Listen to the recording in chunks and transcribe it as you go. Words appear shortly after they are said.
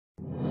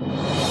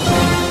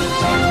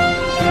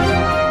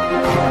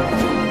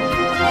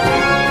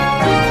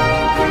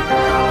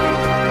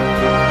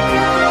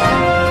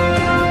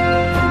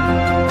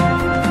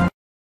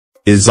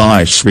Is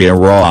Aishwarya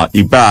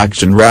Rai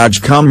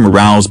Bachchan-Rajkummar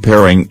Rao's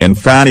pairing in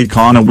Fanney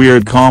Khan a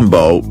weird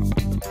combo?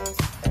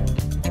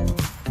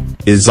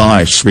 Is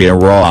Aishwarya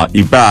Rai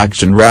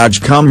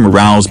Bachchan-Rajkummar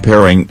Rao's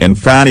pairing in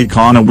Fanney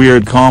Khan a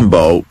weird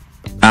combo?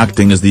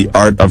 Acting is the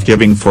art of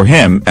giving for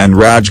him, and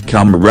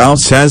Rajkummar Rao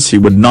says he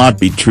would not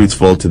be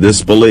truthful to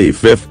this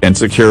belief if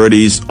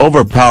insecurities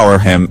overpower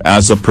him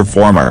as a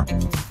performer.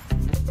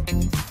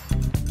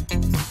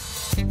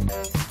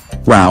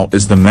 Rao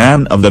is the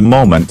man of the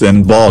moment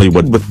in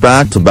Bollywood with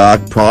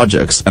back-to-back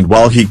projects, and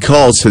while he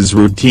calls his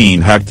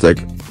routine hectic,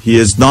 he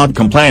is not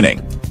complaining.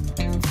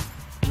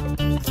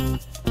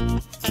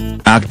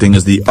 Acting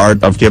is the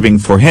art of giving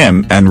for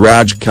him, and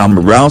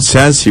Rajkummar Rao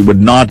says he would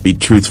not be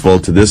truthful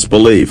to this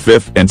belief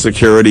if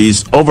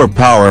insecurities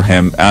overpower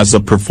him as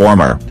a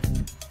performer.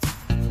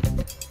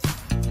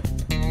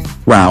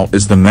 Rao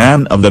is the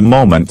man of the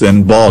moment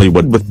in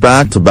Bollywood with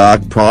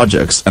back-to-back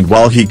projects, and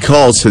while he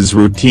calls his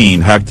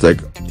routine hectic,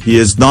 he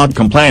is not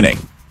complaining.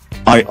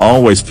 I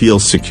always feel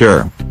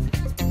secure.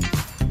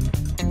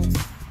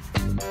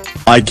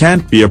 I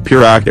can't be a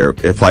pure actor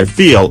if I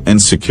feel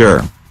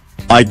insecure.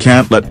 I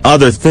can't let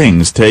other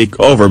things take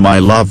over my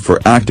love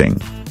for acting.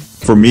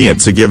 For me,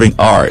 it's a giving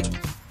art.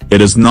 It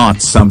is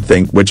not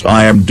something which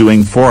I am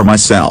doing for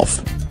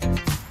myself.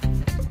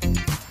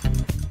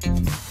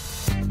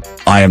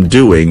 I am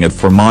doing it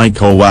for my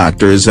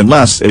co-actors,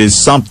 unless it is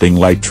something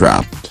like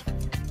Trapped.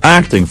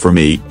 Acting for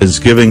me is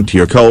giving to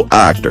your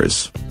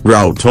co-actors,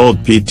 Rao told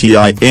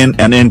PTI in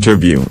an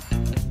interview.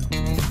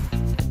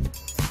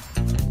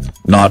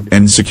 Not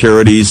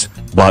insecurities,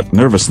 but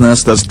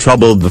nervousness does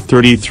trouble the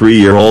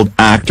 33-year-old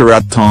actor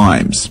at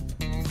times.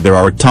 There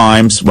are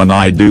times when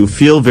I do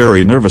feel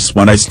very nervous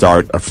when I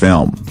start a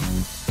film.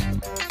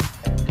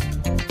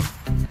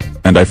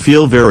 And I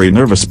feel very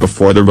nervous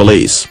before the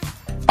release.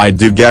 I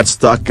do get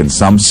stuck in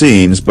some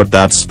scenes, but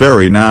that's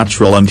very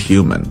natural and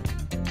human.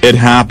 It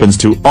happens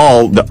to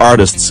all the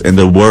artists in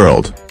the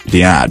world,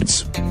 he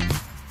adds.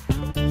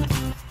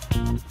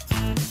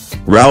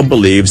 Rao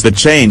believes the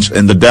change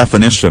in the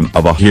definition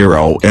of a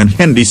hero in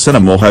Hindi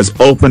cinema has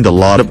opened a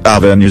lot of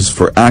avenues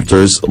for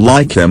actors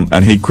like him,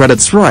 and he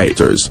credits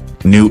writers,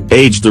 new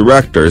age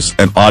directors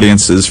and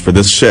audiences for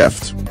this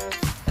shift.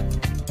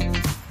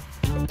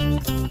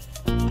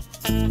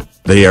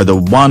 They are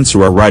the ones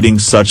who are writing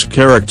such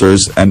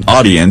characters, and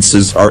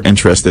audiences are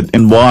interested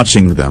in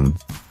watching them.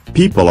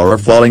 People are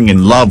falling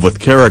in love with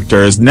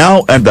characters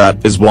now, and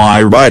that is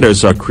why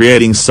writers are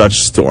creating such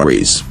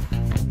stories.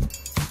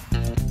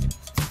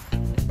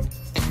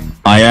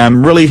 I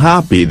am really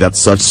happy that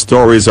such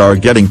stories are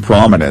getting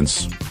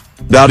prominence.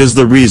 That is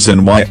the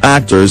reason why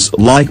actors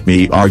like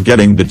me are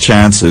getting the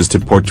chances to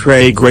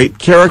portray great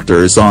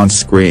characters on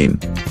screen.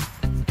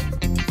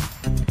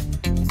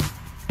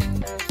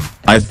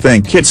 I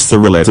think it's the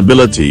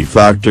relatability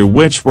factor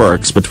which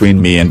works between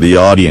me and the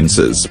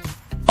audiences.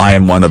 I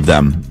am one of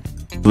them.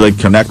 They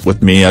connect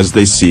with me as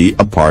they see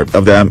a part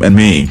of them in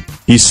me,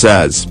 he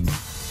says.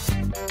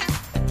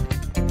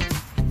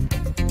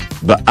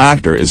 The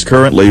actor is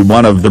currently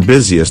one of the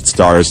busiest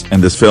stars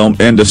in this film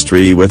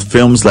industry, with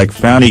films like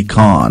Fanney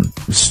Khan,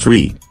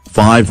 Stree,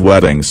 5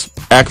 Weddings,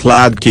 Ek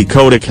Ladki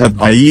Ko Dikhta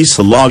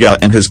Aisa Laga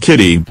and his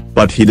kitty,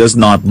 but he does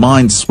not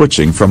mind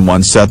switching from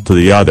one set to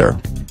the other.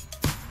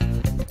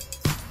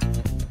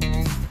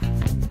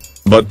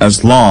 But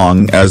as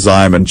long as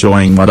I'm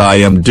enjoying what I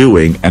am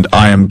doing and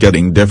I am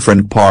getting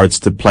different parts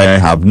to play, I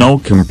have no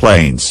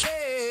complaints.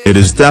 It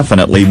is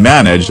definitely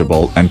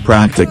manageable and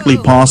practically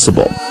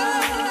possible.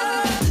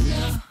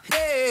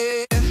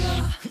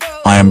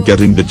 I am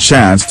getting the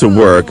chance to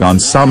work on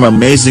some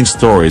amazing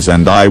stories,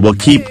 and I will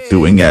keep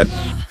doing it.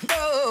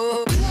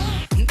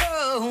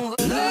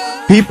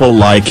 People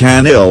like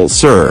Anil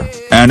Sir,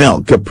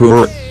 Anil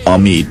Kapoor,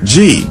 Amit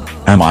G,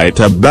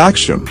 Amitabh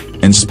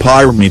Bachchan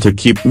inspire me to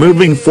keep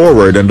moving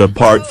forward, and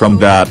apart from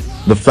that,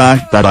 the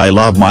fact that I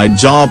love my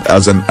job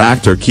as an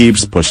actor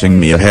keeps pushing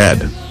me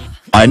ahead.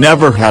 I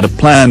never had a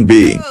plan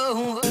B.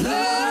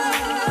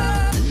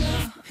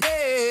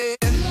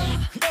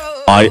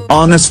 I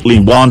honestly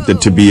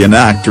wanted to be an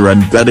actor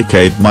and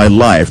dedicate my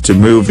life to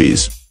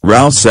movies,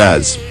 Rao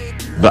says.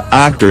 The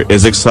actor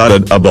is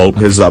excited about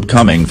his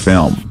upcoming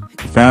film,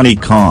 Fanney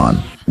Khan,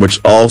 which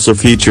also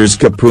features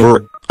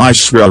Kapoor,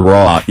 Aishwarya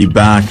Rai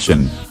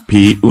Bachchan,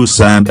 P.U.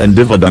 and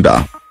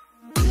Dividenda.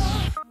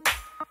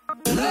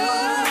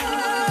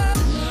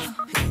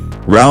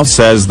 Rao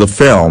says the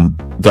film,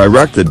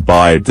 directed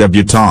by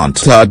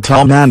debutante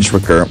Tata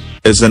Manjrekar,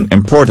 is an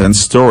important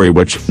story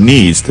which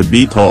needs to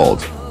be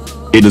told.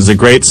 It is a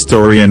great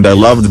story and I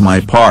loved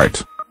my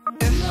part.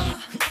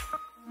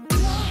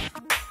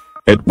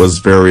 It was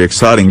very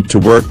exciting to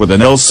work with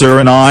Anil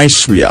Sir and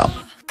Aishwarya.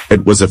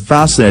 It was a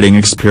fascinating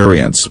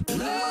experience.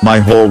 My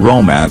whole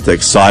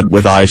romantic side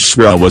with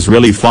Aishwarya was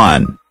really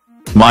fun.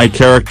 My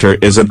character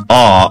is in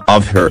awe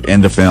of her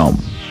in the film.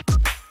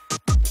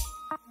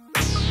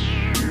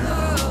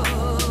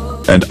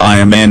 And I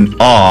am in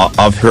awe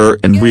of her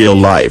in real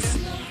life.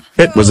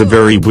 It was a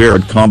very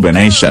weird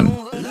combination.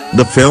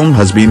 The film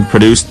has been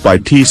produced by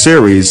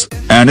T-Series,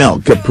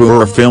 Anil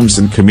Kapoor Films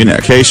and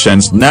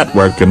Communications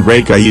Network and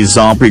Rekha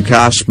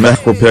Prakash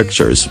Mehra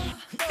Pictures.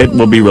 It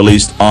will be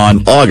released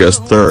on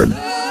August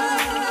 3.